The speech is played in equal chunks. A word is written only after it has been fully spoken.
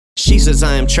She says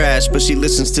I am trash, but she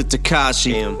listens to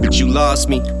Tekashi. You lost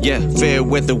me, yeah, fair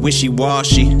weather,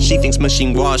 wishy-washy. She thinks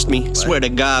machine washed me. Swear to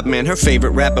God, man, her favorite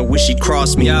rapper wish she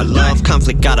crossed me. I love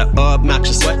conflict, got her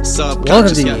obnoxious,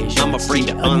 subconscious. I'm afraid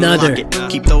to unlock it.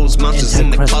 Keep those monsters in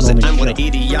the closet. I'm one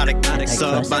idiotic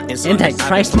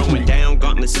Antichrist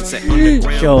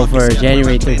show for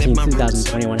January 13th,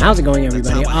 2021. How's it going,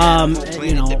 everybody?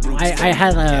 I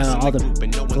had all the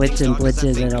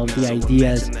blitzes and all the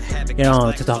ideas,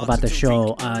 to talk about the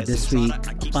show this week,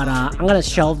 but I'm gonna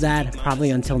shelve that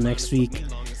probably until next week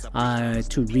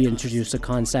to reintroduce the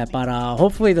concept. But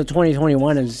hopefully the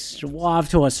 2021 is off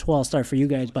to a swell start for you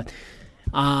guys. But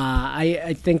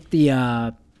I think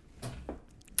at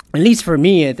least for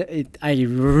me, I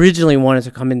originally wanted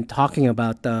to come in talking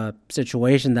about the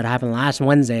situation that happened last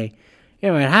Wednesday.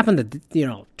 It happened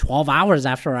 12 hours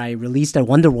after I released a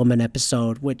Wonder Woman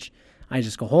episode, which I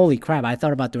just go, holy crap, I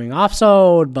thought about doing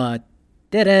off-sode, but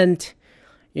didn't,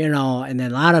 and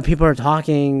then a lot of people are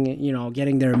talking,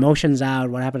 getting their emotions out,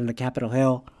 what happened to Capitol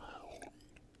Hill.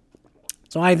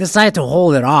 So I decided to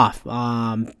hold it off.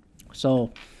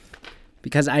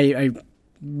 Because I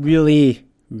really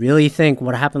think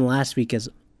what happened last week is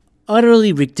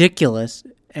utterly ridiculous,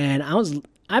 and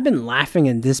I've been laughing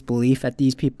in disbelief at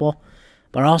these people,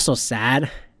 but also sad.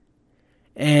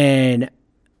 And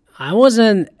I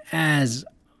wasn't as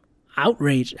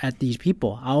outraged at these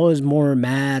people. I was more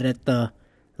mad at the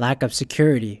lack of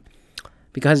security,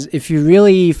 because if you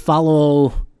really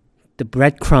follow the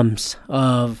breadcrumbs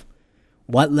of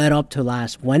what led up to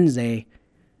last Wednesday,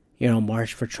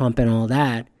 March for Trump and all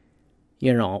that,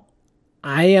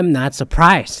 I am not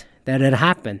surprised that it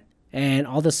happened. And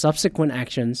all the subsequent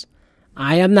actions,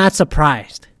 I am not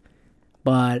surprised.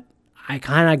 But I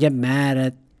kind of get mad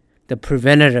at the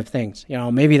preventative things.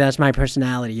 Maybe that's my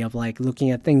personality of looking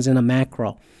at things in a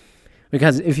macro.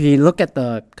 Because if you look at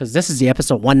because this is the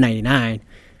episode 199,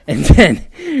 and then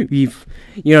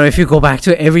if you go back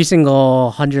to every single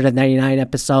 199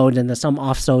 episodes and some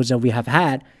off-sodes that we have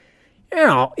had,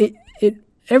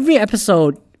 every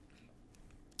episode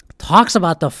talks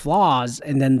about the flaws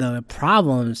and then the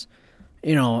problems,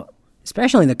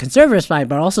 especially in the conservative side,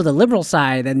 but also the liberal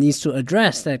side that needs to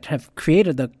address, that have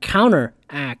created the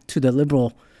counteract to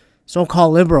the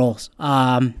so-called liberals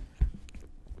in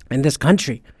this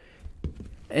country.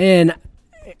 And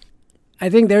I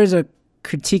think there's a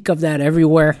critique of that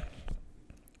everywhere.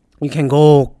 You can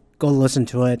go listen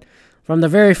to it. From the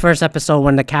very first episode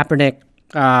when the Kaepernick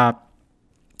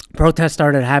protest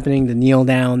started happening, the kneel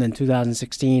down in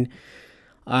 2016.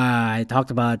 I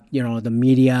talked about, the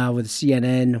media with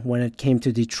CNN. When it came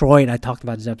to Detroit, I talked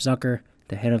about Zeb Zucker,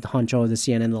 the head of the honcho of the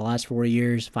CNN the last 5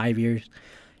 years.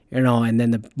 And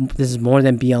then this is more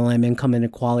than BLM, income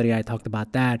inequality. I talked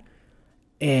about that.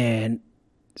 And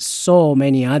so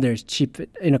many others, chief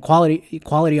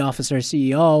equality officer,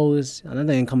 CEOs,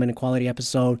 another income inequality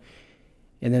episode.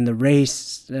 And then the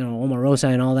race, Omarosa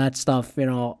and all that stuff,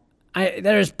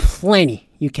 there's plenty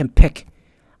you can pick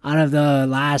out of the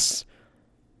last,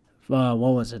 what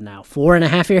was it now,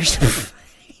 4.5 years?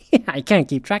 I can't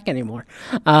keep track anymore.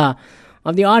 Of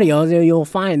the audio, you'll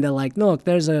find that, look,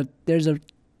 there's a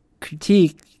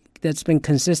critique that's been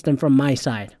consistent from my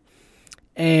side.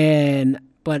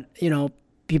 But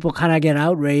people kind of get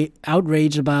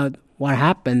outraged about what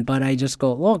happened, but I just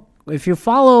go, look, if you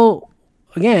follow,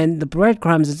 again, the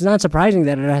breadcrumbs, it's not surprising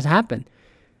that it has happened.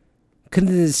 Could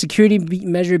the security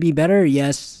measure be better?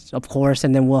 Yes, of course.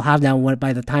 And then we'll have that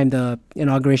by the time the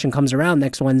inauguration comes around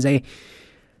next Wednesday.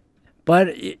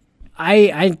 But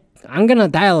I'm going to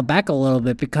dial it back a little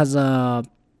bit, because I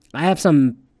have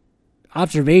some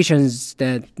observations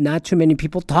that not too many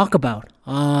people talk about.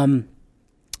 I'm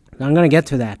going to get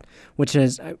to that, which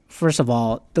is, first of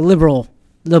all, the liberal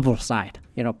side,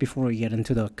 before we get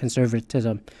into the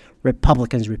conservatism,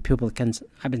 Republicans,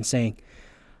 I've been saying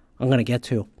I'm going to get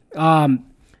to.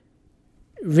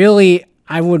 Really,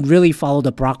 I would really follow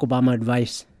the Barack Obama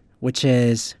advice, which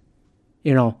is,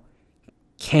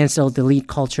 cancel, delete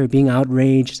culture, being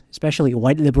outraged, especially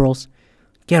white liberals.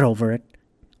 Get over it.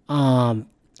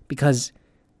 Because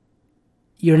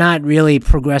you're not really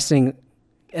progressing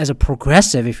as a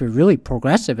progressive. If you're really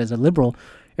progressive as a liberal,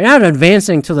 you're not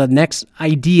advancing to the next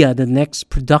idea, the next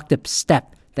productive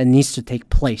step that needs to take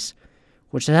place,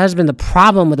 which has been the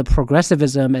problem with the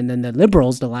progressivism and then the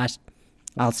liberals the last,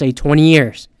 I'll say, 20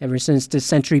 years, ever since this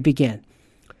century began.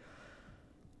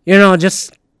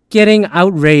 Just getting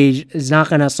outraged is not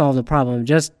going to solve the problem.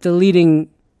 Just deleting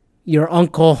your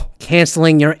uncle,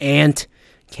 canceling your aunt,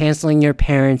 canceling your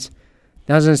parents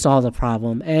doesn't solve the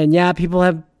problem. And yeah, people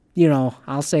have,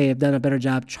 I'll say, have done a better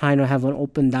job trying to have an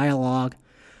open dialogue.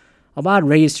 about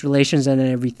race relations and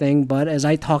everything. But as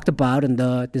I talked about in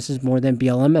the This Is More Than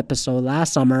BLM episode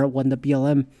last summer, when the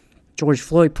BLM George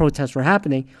Floyd protests were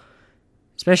happening,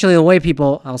 especially the white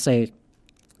people, I'll say,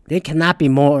 they cannot be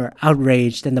more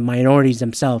outraged than the minorities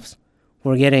themselves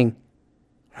who are getting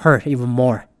hurt even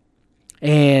more.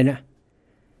 And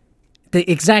the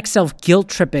exact self-guilt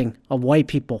tripping of white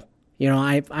people.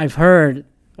 I've heard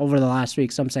over the last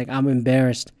week some saying, I'm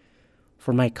embarrassed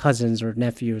for my cousins or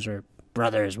nephews or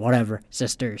brothers, whatever,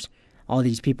 sisters, all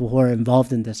these people who are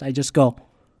involved in this. I just go,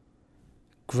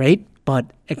 great,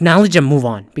 but acknowledge and move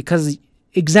on. Because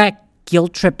exact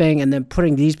guilt tripping and then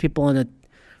putting these people in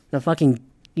the fucking,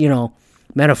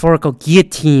 metaphorical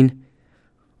guillotine,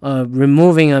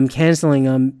 removing them, canceling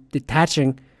them,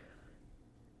 detaching,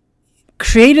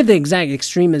 created the exact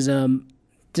extremism,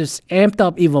 just amped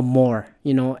up even more,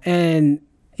 and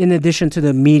in addition to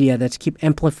the media that's keep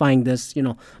amplifying this,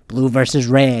 blue versus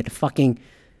red, fucking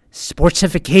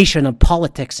sportsification of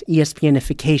politics,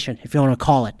 ESPNification, if you want to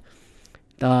call it,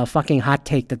 the fucking hot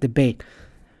take, the debate,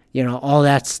 all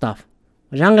that stuff,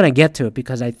 which I'm going to get to it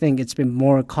because I think it's been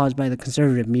more caused by the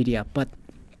conservative media, but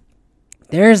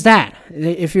there's that.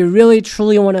 If you really,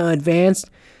 truly want to advance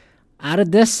out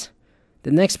of this,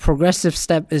 the next progressive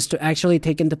step is to actually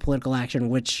take into political action,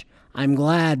 which I'm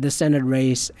glad the Senate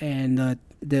race and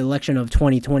the election of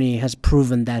 2020 has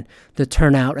proven that the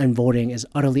turnout and voting is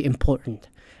utterly important.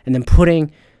 And then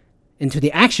putting into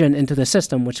the action, into the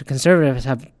system, which the conservatives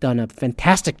have done a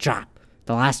fantastic job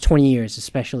the last 20 years,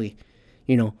 especially,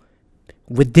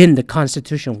 within the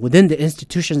Constitution, within the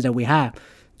institutions that we have,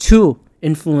 to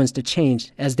influence the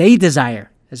change as they desire.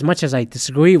 As much as I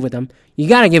disagree with them, you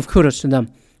got to give kudos to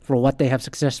them for what they have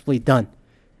successfully done.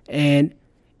 And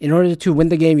in order to win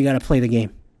the game, you got to play the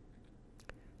game.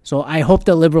 So I hope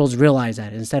the liberals realize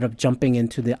that instead of jumping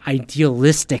into the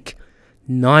idealistic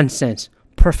nonsense,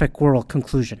 perfect world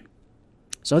conclusion.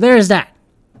 So there's that.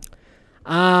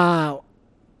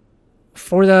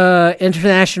 For the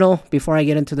international, before I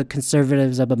get into the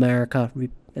conservatives of America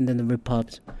and then the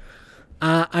Repubs,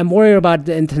 I'm worried about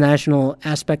the international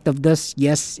aspect of this.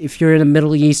 Yes, if you're in the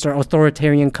Middle East or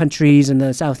authoritarian countries in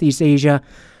the Southeast Asia,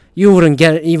 you wouldn't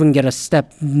even get a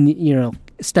step near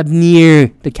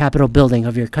the Capitol building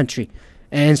of your country.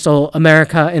 And so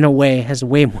America, in a way, has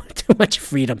way too much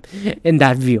freedom in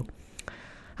that view.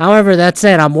 However, that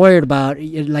said, I'm worried about,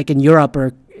 like in Europe,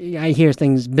 or I hear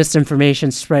things,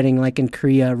 misinformation spreading, like in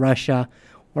Korea, Russia,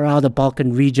 or all the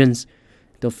Balkan regions,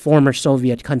 the former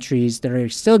Soviet countries that are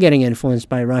still getting influenced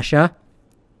by Russia,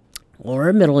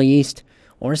 or Middle East,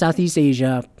 or Southeast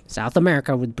Asia, South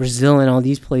America with Brazil and all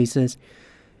these places.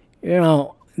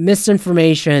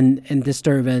 Misinformation and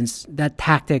disturbance, that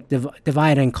tactic,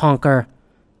 divide and conquer,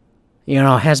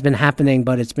 has been happening,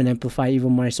 but it's been amplified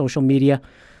even by social media.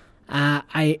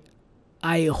 I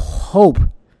hope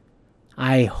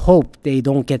they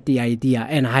don't get the idea,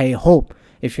 and I hope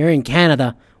if you're in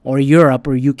Canada or Europe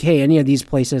or UK, any of these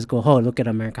places, go, oh, look at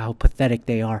America, how pathetic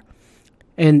they are,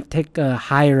 and take a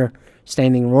higher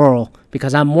standing role,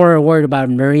 because I'm more worried about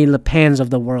Marine Le Pen's of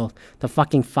the world, the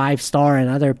fucking 5-star and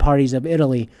other parties of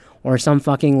Italy, or some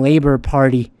fucking Labour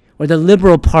Party, or the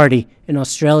Liberal Party in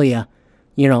Australia,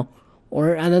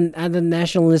 or other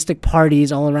nationalistic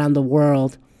parties all around the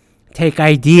world take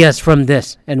ideas from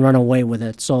this and run away with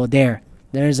it. So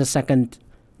there's a second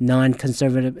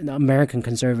non-conservative, American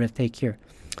conservative take here.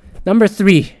 Number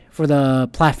 3 for the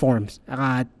platforms,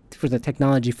 for the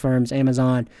technology firms,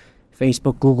 Amazon,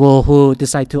 Facebook, Google, who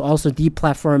decide to also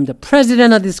deplatform the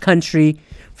president of this country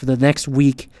for the next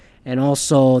week, and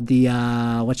also the,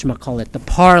 the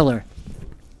Parler.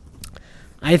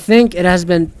 I think it has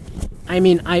been,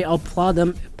 I applaud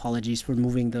them. Apologies for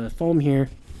moving the foam here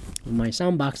with my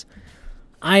sound box.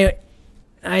 I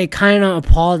kind of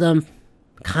applaud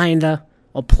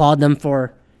them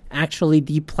for actually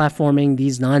deplatforming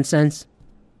these nonsense.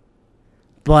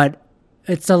 But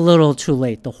it's a little too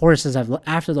late.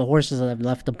 After the horses have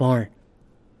left the barn.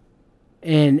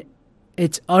 And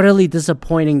it's utterly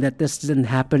disappointing that this didn't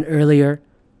happen earlier.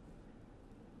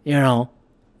 There are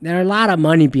a lot of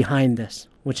money behind this,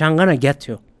 which I'm going to get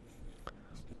to.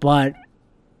 But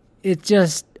it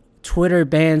just, Twitter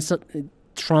bans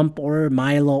Trump or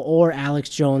Milo or Alex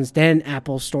Jones, then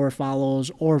Apple Store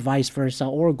follows, or vice versa,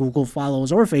 or Google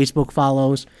follows, or Facebook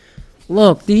follows.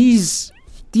 Look, these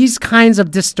kinds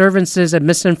of disturbances and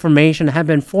misinformation have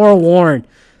been forewarned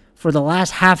for the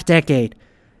last half decade,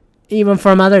 even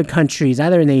from other countries,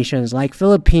 other nations, like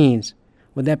Philippines,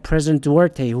 with that President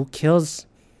Duarte who kills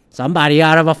somebody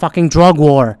out of a fucking drug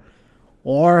war,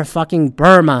 or fucking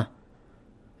Burma,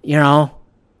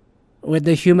 with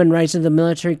the human rights and the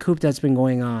military coup that's been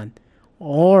going on,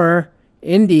 or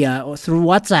India or through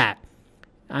WhatsApp.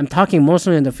 I'm talking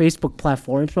mostly on the Facebook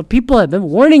platforms, but people have been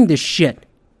warning this shit.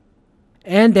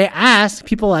 And they ask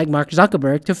people like Mark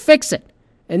Zuckerberg to fix it.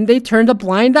 And they turned a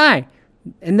blind eye.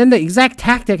 And then the exact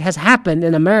tactic has happened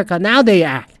in America. Now they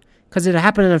act because it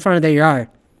happened in front of their yard.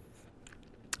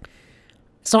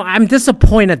 So I'm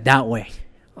disappointed that way.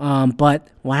 But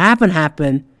what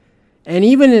happened. And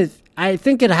even if I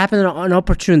think it happened at an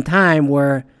opportune time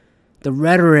where the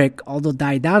rhetoric, although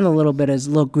died down a little bit, is,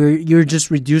 look, you're just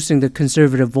reducing the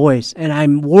conservative voice. And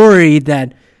I'm worried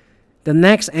that the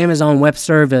next Amazon Web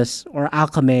Service or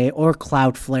Alchemy or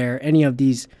Cloudflare, any of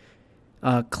these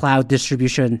cloud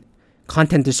distribution,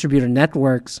 content distributor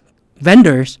networks,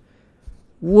 vendors,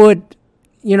 would,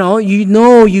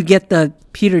 you get the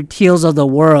Peter Thiels of the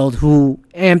world who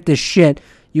amped this shit.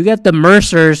 You get the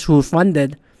Mercer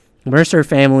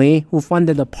family who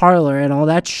funded the Parler and all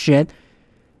that shit.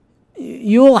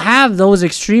 You'll have those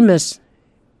extremists,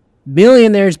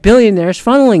 billionaires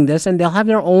funneling this, and they'll have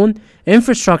their own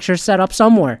infrastructure set up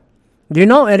somewhere.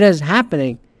 It is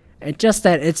happening. It's just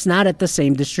that it's not at the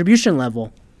same distribution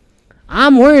level.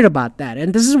 I'm worried about that.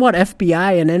 And this is what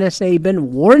FBI and NSA have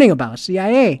been warning about,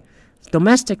 CIA.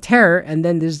 Domestic terror, and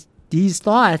then these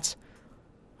thoughts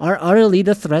are utterly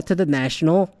the threat to the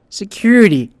national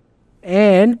security.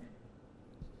 And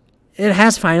it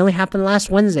has finally happened last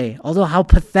Wednesday. Although how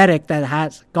pathetic that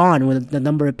has gone with the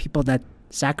number of people that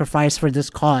sacrificed for this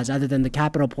cause, other than the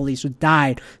Capitol Police who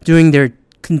died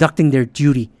conducting their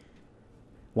duty.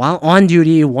 While on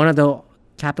duty, one of the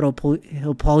Capitol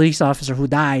Police officer who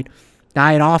died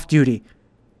off duty.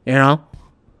 So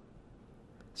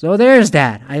there's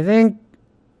that. I think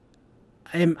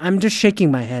I'm just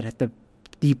shaking my head at the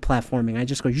deplatforming. I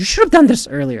just go, you should have done this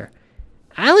earlier.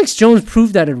 Alex Jones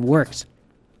proved that it works.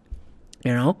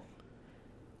 And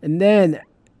then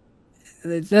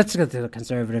let's go to the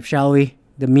conservative, shall we?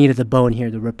 The meat of the bone here,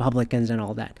 the Republicans and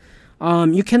all that.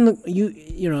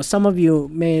 Some of you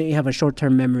may have a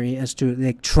short-term memory as to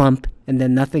like Trump, and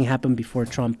then nothing happened before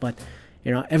Trump. But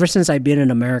ever since I've been in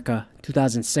America,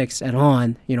 2006 and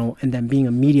on, and then being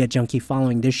a media junkie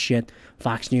following this shit,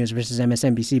 Fox News versus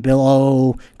MSNBC, Bill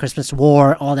O, Christmas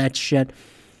War, all that shit.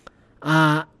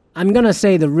 I'm gonna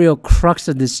say the real crux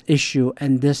of this issue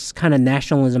and this kind of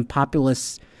nationalism,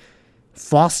 populist,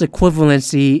 false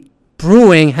equivalency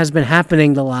brewing has been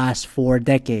happening the last 4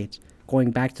 decades,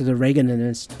 going back to the Reagan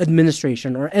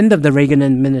administration or end of the Reagan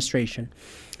administration.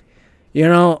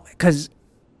 Because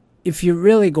if you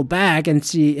really go back and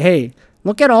see, hey,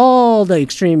 look at all the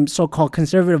extreme so-called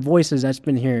conservative voices that's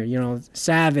been here.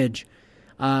 Savage,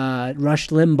 Rush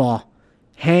Limbaugh,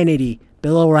 Hannity,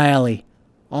 Bill O'Reilly,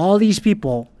 all these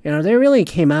people, they really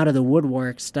came out of the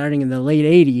woodwork starting in the late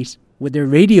 80s with their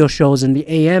radio shows in the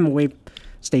AM wave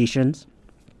stations.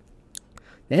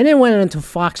 Then it went into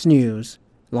Fox News,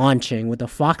 launching with the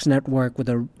Fox network with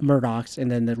the Murdochs and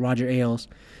then the Roger Ailes,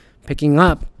 picking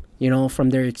up, from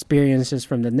their experiences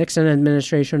from the Nixon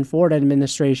administration, Ford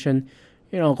administration,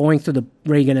 going through the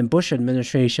Reagan and Bush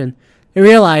administration. They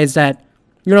realized that,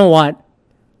 there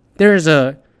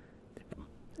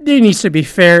needs to be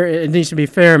fair. It needs to be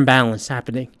fair and balanced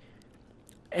happening.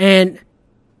 And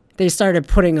they started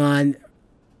putting on,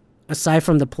 aside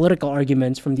from the political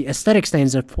arguments, from the aesthetic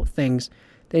stands of things,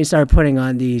 they started putting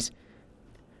on these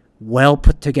well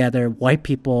put together white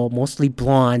people, mostly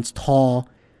blondes, tall,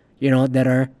 that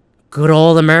are good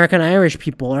old American Irish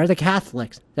people, or the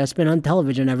Catholics. That's been on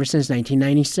television ever since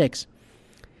 1996.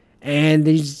 And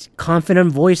these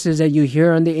confident voices that you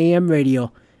hear on the AM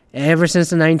radio ever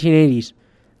since the 1980s.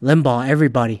 Limbaugh,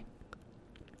 everybody.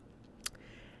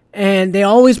 And they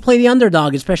always play the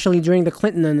underdog, especially during the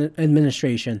Clinton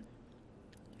administration.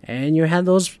 And you had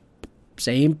those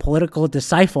same political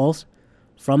disciples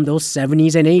from those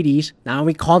 70s and 80s. Now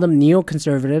we call them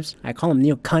neoconservatives. I call them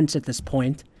neo-cunts at this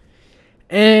point.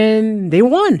 And they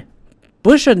won.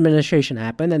 Bush administration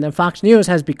happened, and then Fox News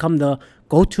has become the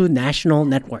go-to national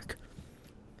network.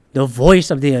 The voice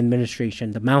of the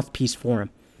administration, the mouthpiece for them.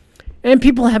 And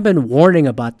people have been warning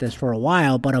about this for a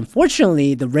while, but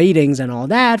unfortunately, the ratings and all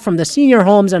that from the senior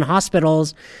homes and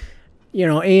hospitals,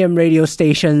 AM radio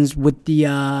stations with the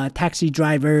taxi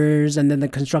drivers and then the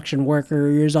construction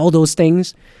workers, all those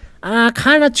things,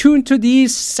 kind of tuned to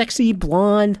these sexy,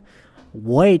 blonde,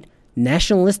 white,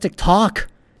 nationalistic talk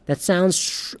that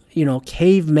sounds,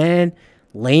 caveman,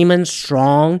 layman,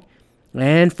 strong,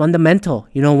 and fundamental.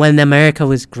 When America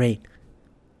was great.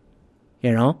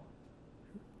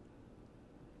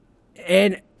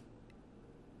 And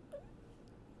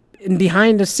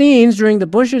behind the scenes during the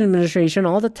Bush administration,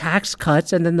 all the tax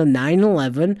cuts and then the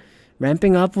 9/11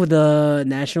 ramping up with the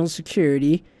national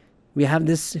security, we have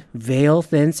this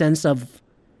veil-thin sense of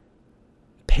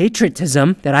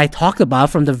patriotism that I talked about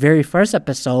from the very first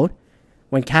episode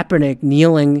when Kaepernick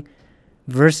kneeling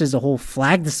versus the whole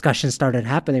flag discussion started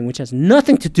happening, which has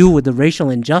nothing to do with the racial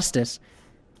injustice.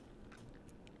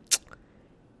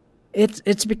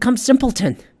 It's become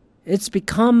simpleton. It's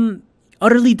become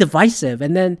utterly divisive.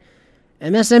 And then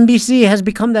MSNBC has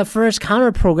become that first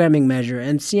counter-programming measure,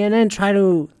 and CNN tried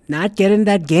to not get in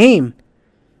that game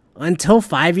until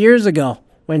 5 years ago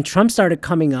when Trump started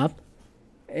coming up,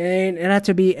 and it had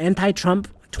to be anti-Trump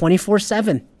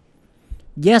 24/7.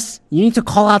 Yes, you need to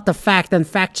call out the fact and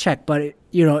fact check, but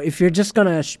if you're just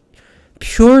gonna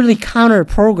purely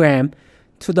counter-program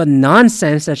to the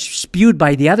nonsense that's spewed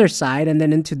by the other side and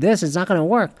then into this, it's not gonna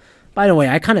work. By the way,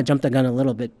 I kind of jumped the gun a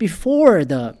little bit. Before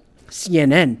the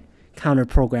CNN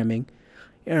counter-programming,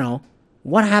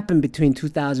 what happened between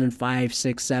 2005,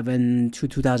 6, 7 to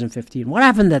 2015? What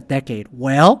happened that decade?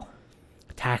 Well,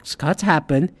 tax cuts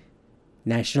happened.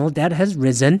 National debt has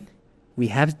risen. We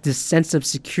have this sense of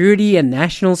security and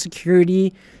national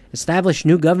security, established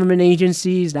new government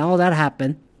agencies. All that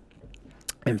happened.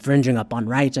 Infringing upon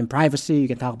rights and privacy. You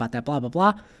can talk about that, blah, blah,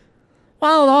 blah.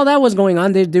 While all that was going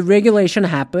on, the regulation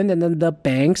happened, and then the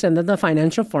banks and then the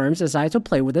financial firms decided to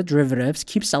play with the derivatives,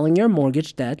 keep selling your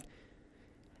mortgage debt.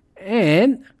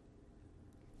 And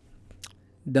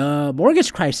the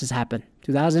mortgage crisis happened,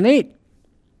 2008.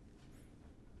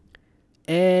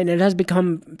 And it has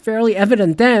become fairly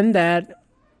evident then that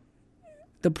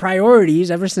the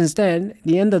priorities ever since then,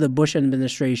 the end of the Bush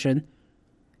administration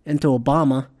into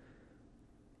Obama,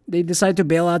 they decided to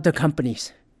bail out the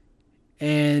companies.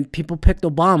 And people picked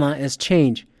Obama as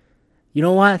change. You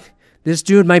know what? This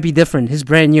dude might be different. He's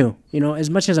brand new. As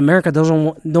much as America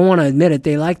don't want to admit it,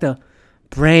 they like the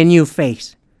brand new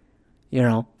face.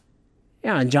 Yeah,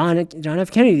 and John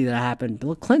F. Kennedy, that happened.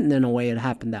 Bill Clinton, in a way, it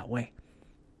happened that way.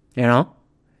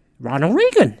 Ronald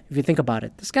Reagan, if you think about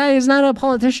it. This guy is not a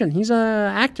politician. He's an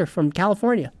actor from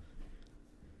California.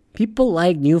 People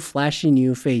like new, flashy,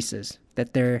 new faces.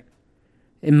 It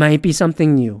might be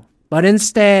something new. But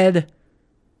instead,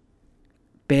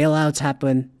 bailouts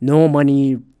happened. No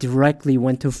money directly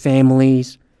went to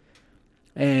families.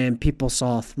 And people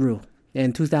saw through.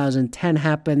 And 2010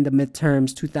 happened, the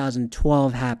midterms.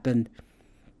 2012 happened.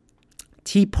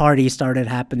 Tea Party started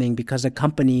happening because the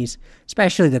companies,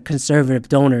 especially the conservative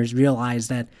donors, realized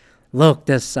that, look,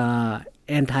 this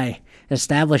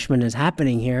anti-establishment is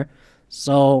happening here.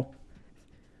 So,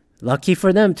 lucky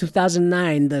for them,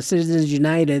 2009, the Citizens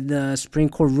United, the Supreme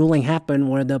Court ruling happened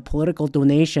where the political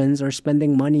donations or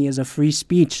spending money is a free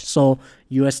speech. So,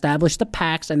 you establish the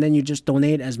PACs and then you just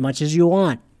donate as much as you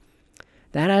want.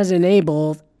 That has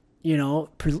enabled,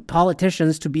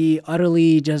 politicians to be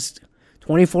utterly just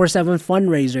 24/7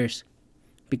 fundraisers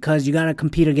because you got to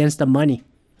compete against the money,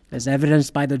 as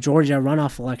evidenced by the Georgia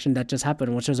runoff election that just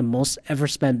happened, which was the most ever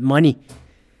spent money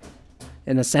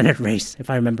in a Senate race,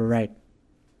 if I remember right.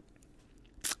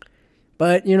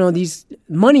 But, these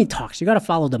money talks, you got to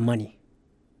follow the money.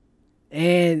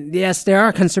 And yes, there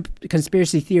are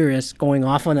conspiracy theorists going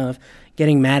off on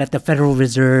getting mad at the Federal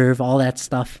Reserve, all that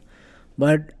stuff.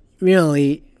 But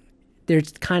really, they're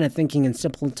kind of thinking in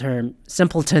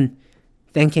simpleton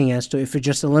thinking as to if you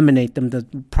just eliminate them, the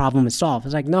problem is solved.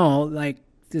 It's like, no,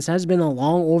 this has been a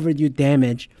long overdue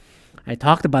damage. I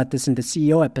talked about this in the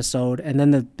CEO episode, and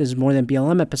then this More Than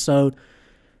BLM episode.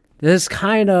 This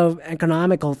kind of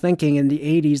economical thinking in the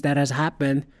 80s that has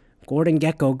happened. Gordon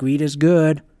Gekko, greed is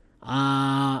good.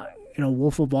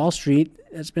 Wolf of Wall Street,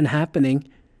 that's been happening.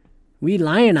 We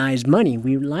lionize money.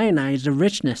 We lionize the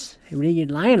richness. We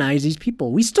lionize these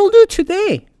people. We still do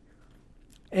today.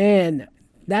 And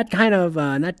that kind of,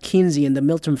 not Kinsey and the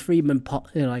Milton Friedman,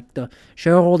 the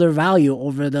shareholder value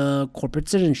over the corporate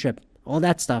citizenship, all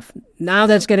that stuff. Now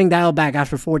that's getting dialed back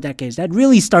after 4 decades. That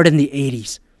really started in the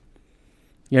 80s,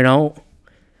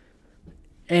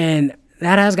 And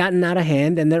that has gotten out of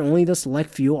hand, and then only the select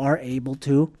few are able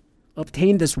to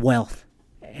obtain this wealth.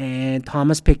 And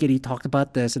Thomas Piketty talked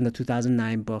about this in the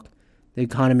 2009 book, The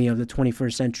Economy of the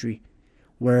 21st Century,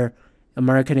 where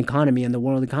American economy and the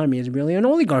world economy is really an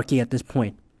oligarchy at this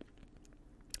point.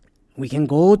 We can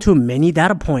go to many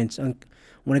data points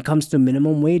when it comes to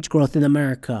minimum wage growth in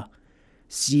America,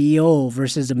 CEO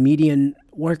versus the median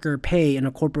worker pay in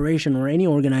a corporation or any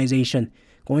organization,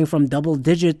 going from double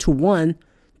digit to 1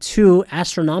 to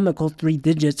astronomical 3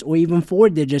 digits or even 4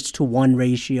 digits to 1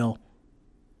 ratio.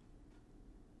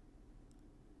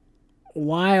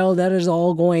 While that is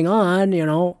all going on,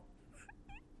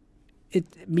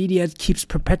 media keeps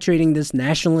perpetuating this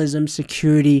nationalism,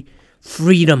 security,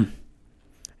 freedom,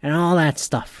 and all that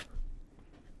stuff.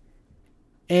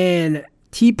 And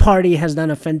Tea Party has done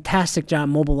a fantastic job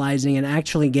mobilizing and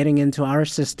actually getting into our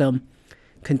system,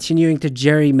 continuing to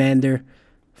gerrymander,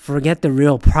 forget the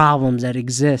real problems that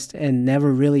exist, and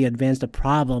never really advance the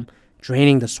problem,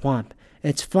 draining the swamp.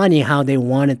 It's funny how they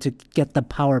wanted to get the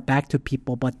power back to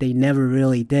people, but they never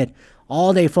really did.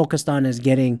 All they focused on is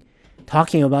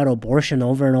talking about abortion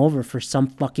over and over for some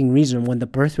fucking reason when the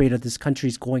birth rate of this country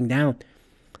is going down.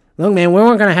 Look, man, we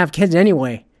weren't going to have kids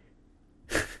anyway.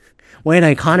 Where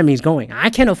the economy is going. I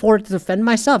can't afford to defend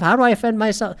myself. How do I defend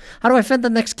myself? How do I defend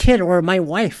the next kid or my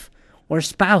wife or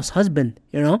spouse, husband,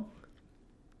 you know?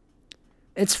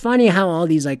 It's funny how all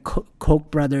these like Koch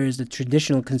brothers, the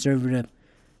traditional conservative,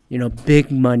 you know,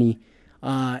 big money,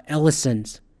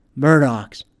 Ellisons,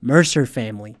 Murdochs, Mercer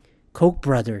family, Koch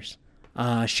brothers,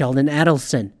 Sheldon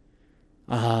Adelson,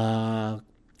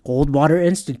 Goldwater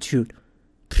Institute,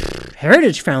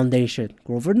 Heritage Foundation,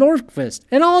 Grover Norquist,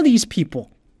 and all these people.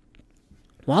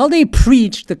 While they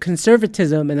preached the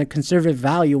conservatism and the conservative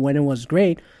value when it was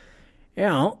great, you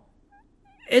know,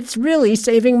 it's really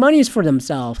saving monies for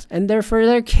themselves and for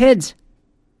their kids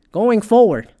going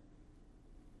forward.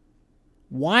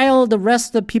 While the rest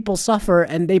of the people suffer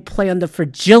and they play on the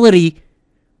fragility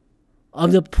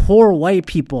of the poor white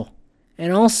people.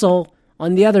 And also,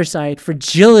 on the other side,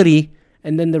 fragility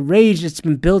and then the rage that's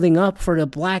been building up for the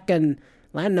black and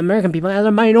Latin American people and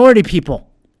other minority people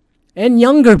and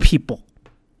younger people.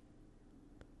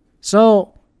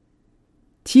 So,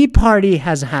 Tea Party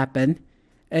has happened,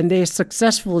 and they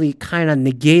successfully kind of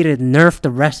nerfed the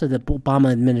rest of the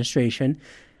Obama administration.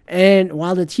 And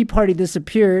while the Tea Party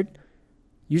disappeared,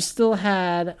 you still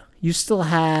had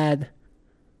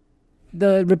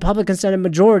the Republican Senate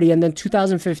majority, and then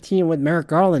 2015 with Merrick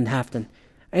Garland happened.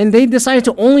 And they decided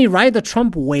to only ride the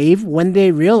Trump wave when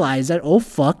they realized that, oh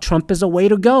fuck, Trump is a way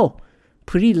to go.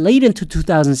 Pretty late into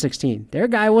 2016. Their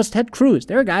guy was Ted Cruz.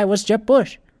 Their guy was Jeb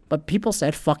Bush. But people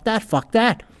said, fuck that, fuck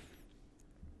that.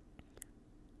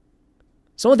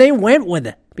 So they went with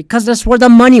it because that's where the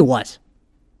money was.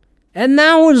 And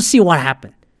now we'll see what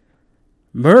happened.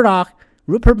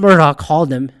 Rupert Murdoch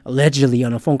called him, allegedly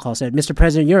on a phone call, said, Mr.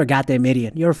 President, you're a goddamn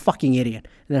idiot. You're a fucking idiot.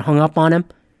 And then hung up on him.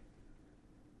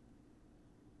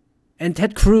 And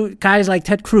guys like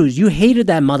Ted Cruz, you hated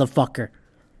that motherfucker.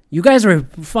 You guys were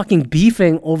fucking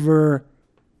beefing over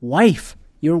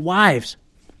your wives,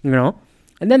 you know?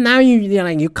 And then now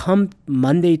you come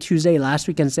Monday, Tuesday, last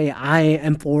week and say, I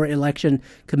am for election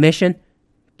commission.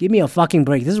 Give me a fucking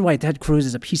break. This is why Ted Cruz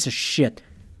is a piece of shit.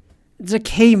 It's a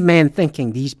caveman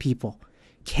thinking, these people.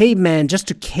 Caveman just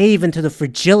to cave into the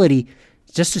fragility,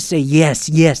 just to say yes,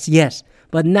 yes, yes,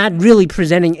 but not really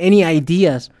presenting any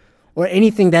ideas or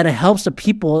anything that helps the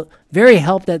people,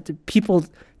 that the people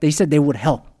they said they would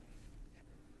help.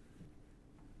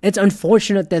 It's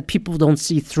unfortunate that people don't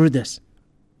see through this.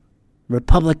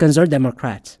 Republicans or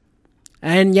Democrats.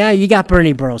 And yeah, you got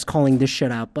Bernie Burrows calling this shit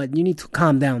out, but you need to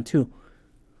calm down too.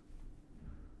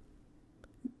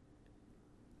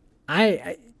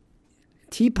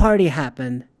 Tea Party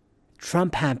happened,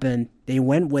 Trump happened, they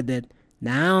went with it.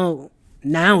 Now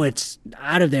it's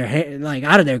out of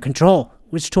their control,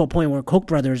 which to a point where Koch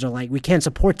brothers are like, we can't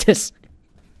support this.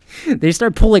 They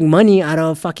start pulling money out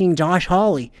of fucking Josh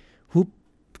Hawley, who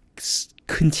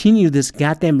continue this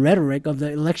goddamn rhetoric of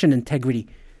the election integrity,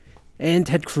 and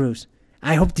Ted Cruz.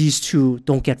 I hope these two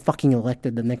don't get fucking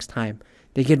elected the next time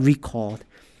they get recalled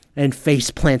and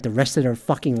faceplant the rest of their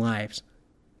fucking lives.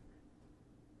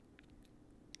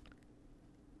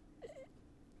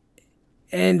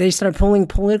 And they start pulling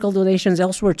political donations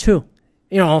elsewhere too.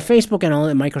 You know, Facebook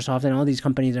and Microsoft and all these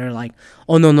companies are like,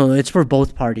 oh no, it's for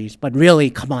both parties. But really,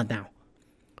 come on now.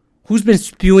 Who's been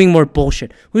spewing more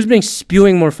bullshit? Who's been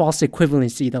spewing more false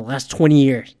equivalency the last 20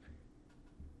 years?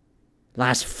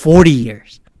 Last 40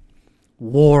 years?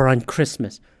 War on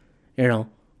Christmas. You know,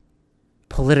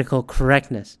 political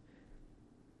correctness.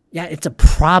 Yeah, it's a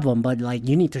problem, but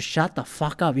you need to shut the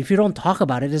fuck up. If you don't talk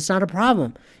about it, it's not a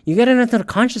problem. You get it into the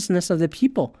consciousness of the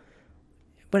people.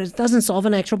 But it doesn't solve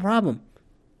an actual problem.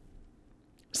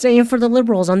 Same for the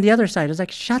liberals on the other side. It's like,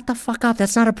 shut the fuck up.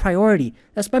 That's not a priority.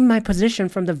 That's been my position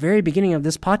from the very beginning of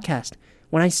this podcast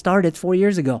when I started 4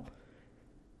 years ago.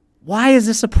 Why is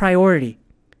this a priority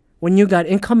when you got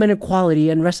income inequality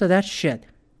and rest of that shit?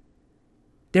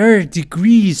 There are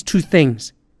degrees to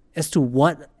things as to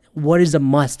what is a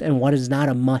must and what is not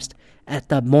a must at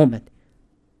the moment.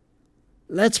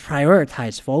 Let's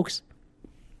prioritize, folks.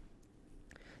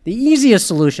 The easiest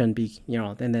solution,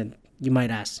 and then you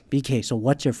might ask, BK, so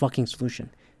what's your fucking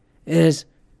solution? Is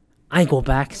I go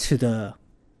back to the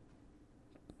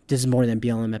This Is More Than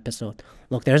BLM episode.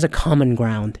 Look, there's a common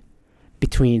ground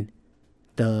between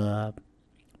the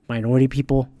minority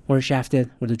people were shafted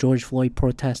with the George Floyd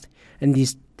protest, and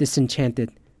these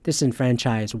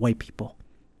disenfranchised white people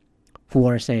who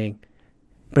are saying,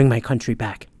 bring my country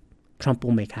back. Trump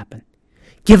will make happen.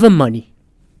 Give them money.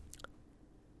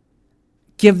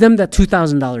 Give them the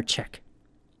 $2,000 check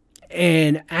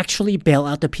and actually bail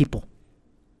out the people.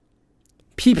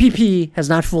 PPP has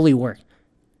not fully worked.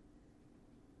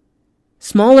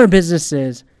 Smaller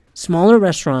businesses, smaller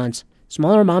restaurants,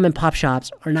 smaller mom and pop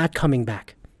shops are not coming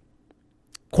back.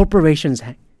 Corporations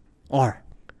are.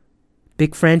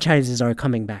 Big franchises are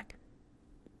coming back.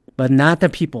 But not the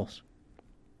peoples.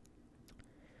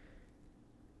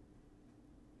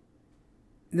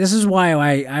 This is why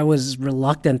I was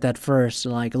reluctant at first.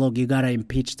 Like, look, you gotta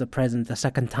impeach the president the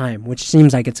second time, which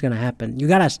seems like it's gonna happen. You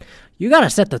gotta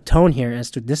set the tone here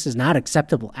as to this is not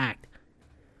acceptable act.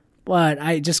 But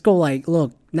I just go like,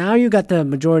 look, now you got the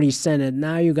majority Senate,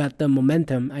 now you got the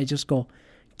momentum. I just go,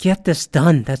 get this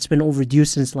done. That's been overdue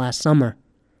since last summer.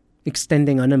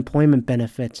 Extending unemployment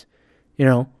benefits,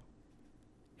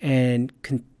 and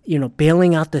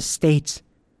bailing out the states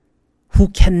who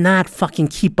cannot fucking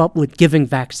keep up with giving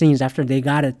vaccines after they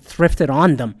got it thrifted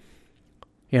on them.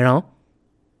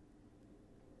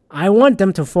 I want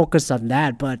them to focus on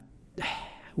that, but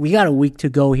we got a week to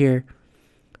go here.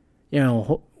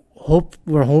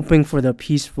 We're hoping for the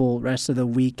peaceful rest of the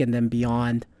week and then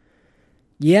beyond.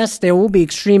 Yes, there will be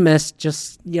extremists,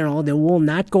 just, they will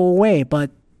not go away,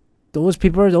 but those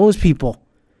people are those people.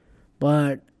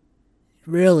 But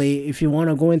really, if you want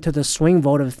to go into the swing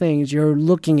vote of things, you're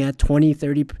looking at 20,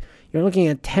 30, you're looking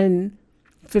at 10,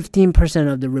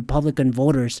 15% of the Republican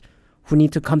voters who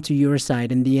need to come to your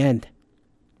side in the end.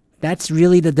 That's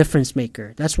really the difference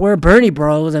maker. That's where Bernie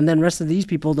bros and then the rest of these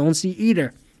people don't see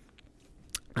either.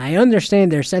 I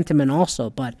understand their sentiment also,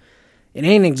 but it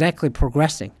ain't exactly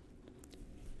progressing.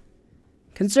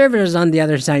 Conservatives on the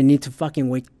other side need to fucking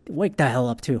wake the hell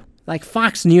up too. Like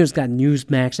Fox News got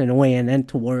Newsmax and OANN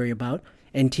to worry about,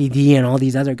 NTD and all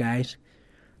these other guys.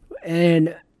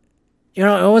 And, it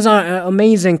was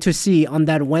amazing to see on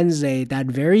that Wednesday, that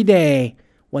very day,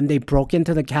 when they broke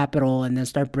into the Capitol and then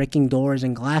start breaking doors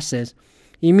and glasses.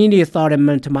 The immediate thought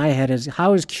into my head is,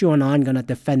 how is QAnon going to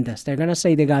defend this? They're going to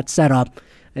say they got set up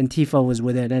and Antifa was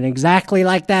with it. And exactly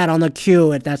like that on the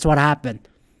Q, that's what happened.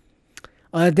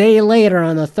 A day later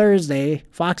on a Thursday,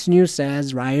 Fox News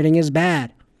says rioting is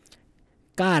bad.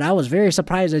 God, I was very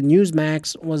surprised that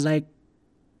Newsmax was like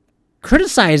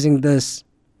criticizing this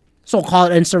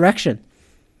so-called insurrection.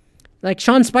 Like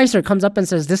Sean Spicer comes up and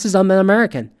says, this is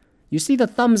un-American. You see the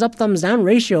thumbs up, thumbs down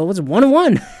ratio was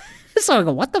 1-1. So I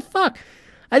go, what the fuck?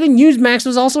 I think Newsmax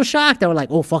was also shocked. They were like,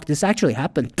 oh fuck, this actually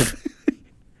happened.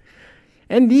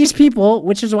 And these people,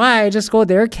 which is why I just go,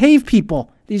 they're cave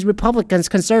people. These Republicans,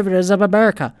 conservatives of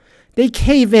America. They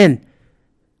cave in.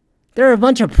 They're a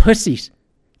bunch of pussies.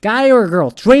 Guy or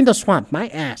girl, drain the swamp, my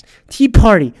ass. Tea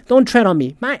Party, don't tread on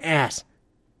me, my ass.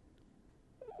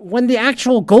 When the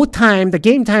actual go time, the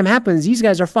game time happens, these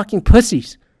guys are fucking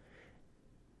pussies.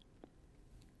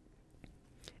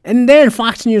 And then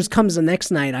Fox News comes the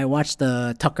next night. I watched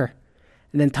the Tucker.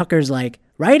 And then Tucker's like,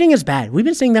 rioting is bad. We've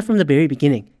been saying that from the very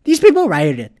beginning. These people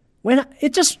rioted.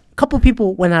 It just, a couple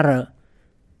people went out of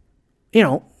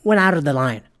the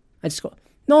line. I just go,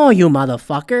 no, you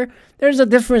motherfucker. There's a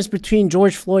difference between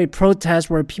George Floyd protests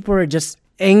where people are just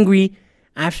angry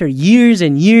after years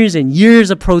and years and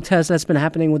years of protests that's been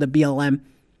happening with the BLM.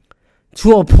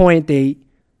 To a point, they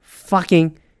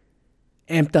fucking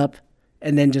amped up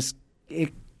and then just,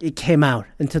 it came out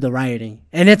into the rioting.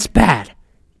 And it's bad.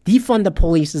 Defund the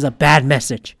police is a bad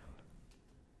message.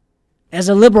 As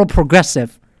a liberal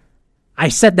progressive, I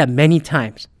said that many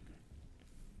times.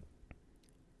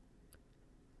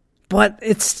 But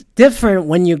it's different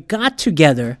when you got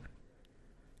together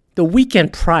the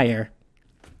weekend prior,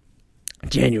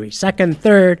 January 2nd,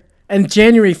 3rd, and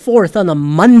January 4th on a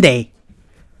Monday.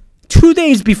 2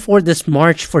 days before this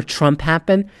march for Trump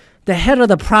happened, the head of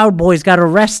the Proud Boys got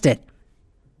arrested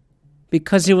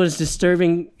because he was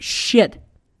disturbing shit.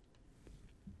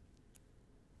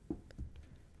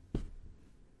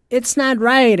 It's not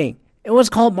rioting. It was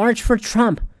called March for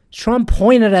Trump. Trump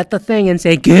pointed at the thing and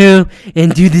said, go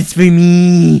and do this for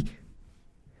me.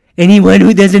 Anyone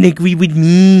who doesn't agree with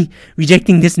me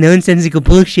rejecting this nonsensical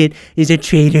bullshit is a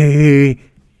traitor.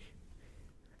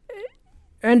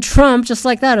 And Trump, just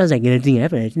like that, I was like, nothing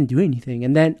happened. I didn't do anything.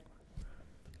 And then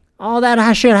all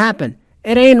that shit happened.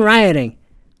 It ain't rioting.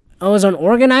 It was an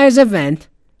organized event.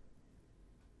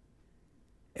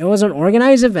 It was an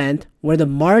organized event where the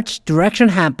march direction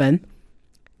happened.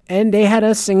 And they had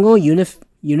a single unified,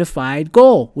 unified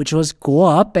goal, which was go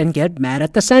up and get mad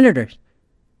at the senators.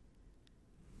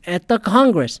 at the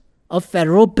Congress, a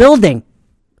federal building.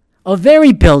 A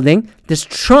very building. This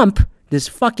Trump, this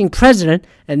fucking president,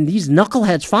 and these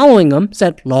knuckleheads following him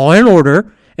said law and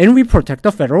order, and we protect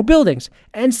the federal buildings.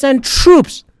 And send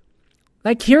troops,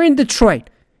 like here in Detroit,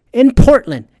 in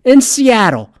Portland, in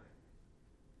Seattle,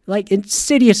 like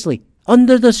insidiously,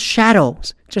 under the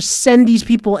shadows, just send these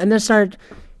people and then start,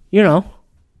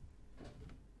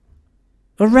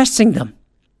 arresting them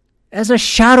as a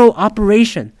shadow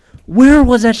operation. Where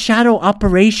was that shadow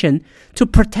operation to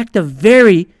protect a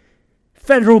very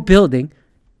federal building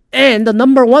and the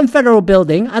number one federal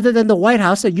building other than the White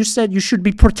House that you said you should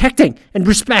be protecting and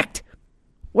respect?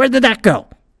 Where did that go?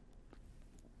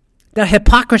 The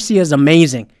hypocrisy is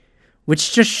amazing,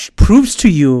 which just proves to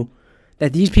you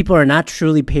that these people are not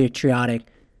truly patriotic.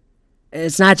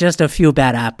 It's not just a few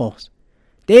bad apples.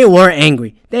 They were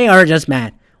angry. They are just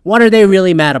mad. What are they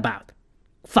really mad about?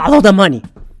 Follow the money.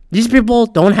 These people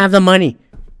don't have the money.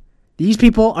 These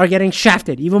people are getting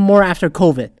shafted even more after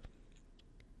COVID.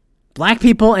 Black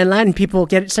people and Latin people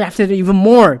get shafted even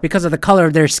more because of the color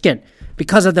of their skin,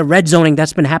 because of the red zoning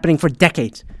that's been happening for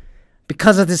decades,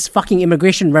 because of this fucking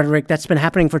immigration rhetoric that's been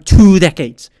happening for 2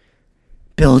 decades.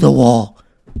 Build a wall.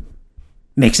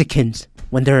 Mexicans,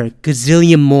 when there are a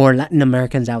gazillion more Latin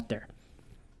Americans out there.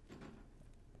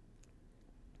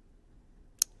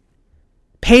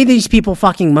 Pay these people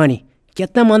fucking money.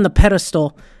 Get them on the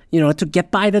pedestal, to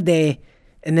get by the day,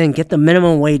 and then get the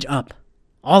minimum wage up.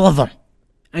 All of them.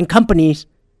 And companies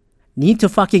need to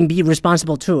fucking be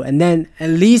responsible too. And then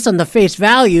at least on the face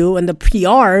value and the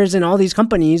PRs and all these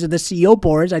companies, the CEO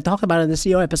boards, I talked about it in the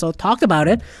CEO episode, talked about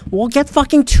it, we'll get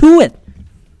fucking to it.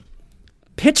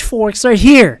 Pitchforks are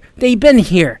here. They've been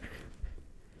here.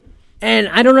 And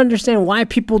I don't understand why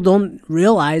people don't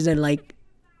realize that,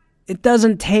 it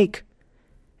doesn't take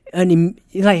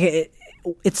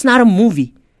it's not a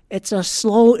movie. It's a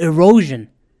slow erosion.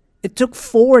 It took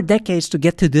 4 decades to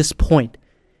get to this point.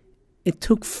 It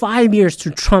took 5 years to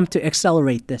Trump to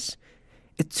accelerate this.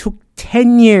 It took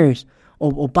 10 years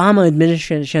of Obama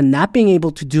administration not being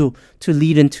able to do to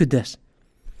lead into this.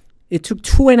 It took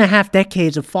 2.5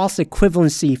 decades of false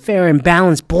equivalency, fair and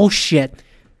balanced bullshit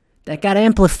that got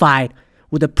amplified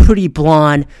with the pretty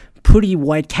blonde, pretty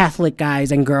white Catholic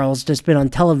guys and girls that's been on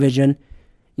television,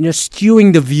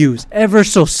 skewing the views ever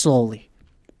so slowly.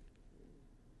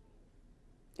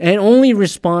 And only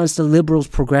response the liberals,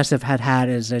 progressive had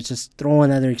is just throw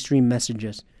in other extreme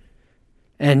messages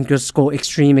and just go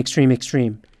extreme.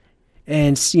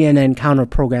 And CNN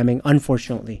counter-programming,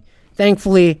 unfortunately.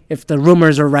 Thankfully, if the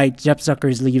rumors are right, Jeff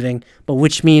Zucker is leaving, but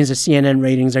which means the CNN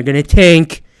ratings are going to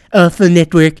tank off the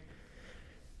network.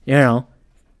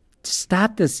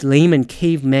 Stop this layman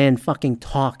caveman fucking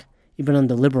talk, even on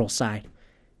the liberal side.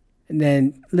 And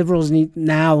then liberals need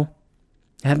now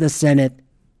have the Senate,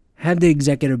 have the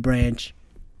executive branch,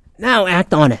 now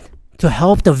act on it to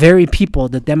help the very people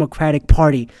the Democratic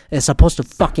Party is supposed to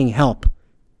fucking help.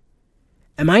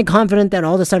 Am I confident that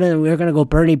all of a sudden we're going to go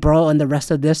Bernie bro on the rest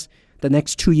of this, the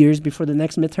next 2 years before the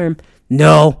next midterm?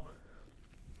 No.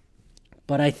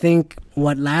 But I think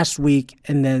what last week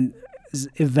and then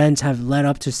events have led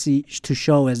up to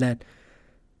show is that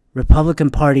Republican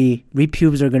Party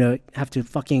repubes are going to have to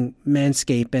fucking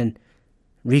manscape and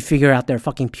refigure out their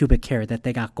fucking pubic hair that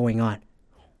they got going on.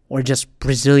 Or just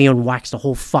Brazilian wax the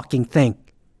whole fucking thing.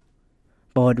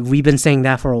 But we've been saying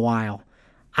that for a while.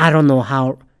 I don't know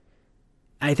how.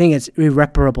 I think it's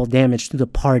irreparable damage to the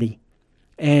party.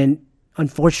 And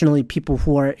unfortunately, people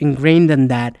who are ingrained in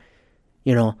that,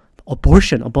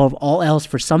 abortion above all else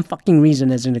for some fucking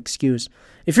reason as an excuse.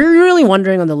 If you're really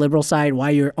wondering on the liberal side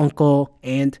why your uncle,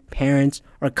 aunt, parents,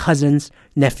 or cousins,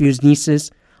 nephews,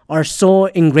 nieces are so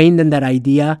ingrained in that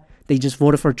idea, they just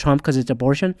voted for Trump because it's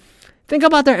abortion, think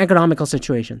about their economical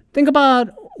situation. Think about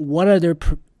what other,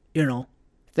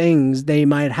 things they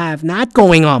might have not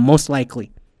going on, most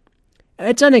likely.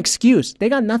 It's an excuse. They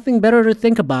got nothing better to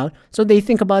think about, so they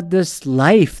think about this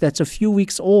life that's a few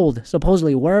weeks old,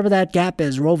 supposedly, wherever that gap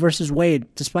is, Roe versus Wade,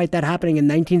 despite that happening in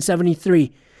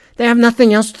 1973. They have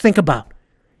nothing else to think about.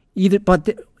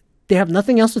 They have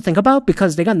nothing else to think about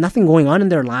because they got nothing going on in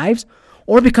their lives,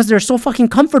 or because they're so fucking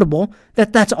comfortable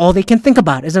that that's all they can think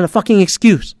about isn't a fucking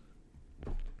excuse.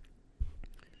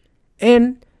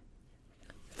 And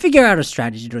figure out a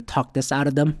strategy to talk this out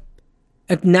of them.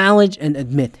 Acknowledge and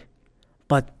admit.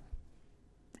 But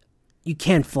you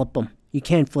can't flip them. You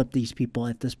can't flip these people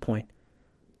at this point.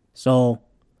 So,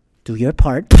 do your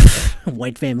part,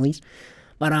 white families.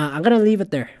 But I'm going to leave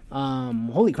it there.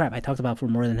 Holy crap, I talked about for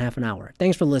more than half an hour.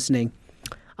 Thanks for listening.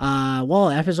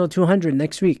 Episode 200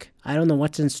 next week. I don't know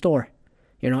what's in store.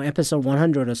 Episode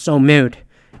 100 is so mood.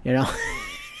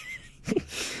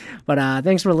 But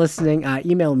thanks for listening.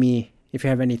 Email me if you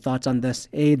have any thoughts on this.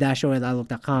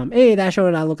 a-show@outlook.com.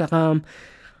 a-show@outlook.com.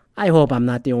 I hope I'm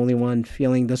not the only one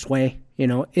feeling this way. It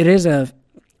is a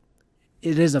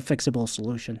fixable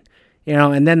solution.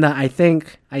 And then I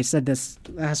think I said this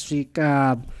last week.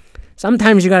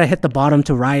 Sometimes you gotta hit the bottom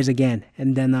to rise again.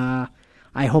 And then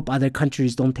I hope other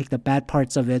countries don't take the bad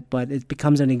parts of it, but it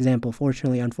becomes an example,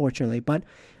 fortunately, unfortunately. But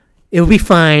it'll be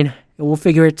fine. It will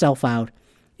figure itself out.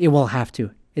 It will have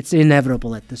to. It's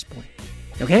inevitable at this point.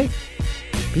 Okay?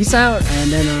 Peace out,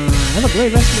 and then have a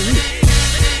great rest of the week.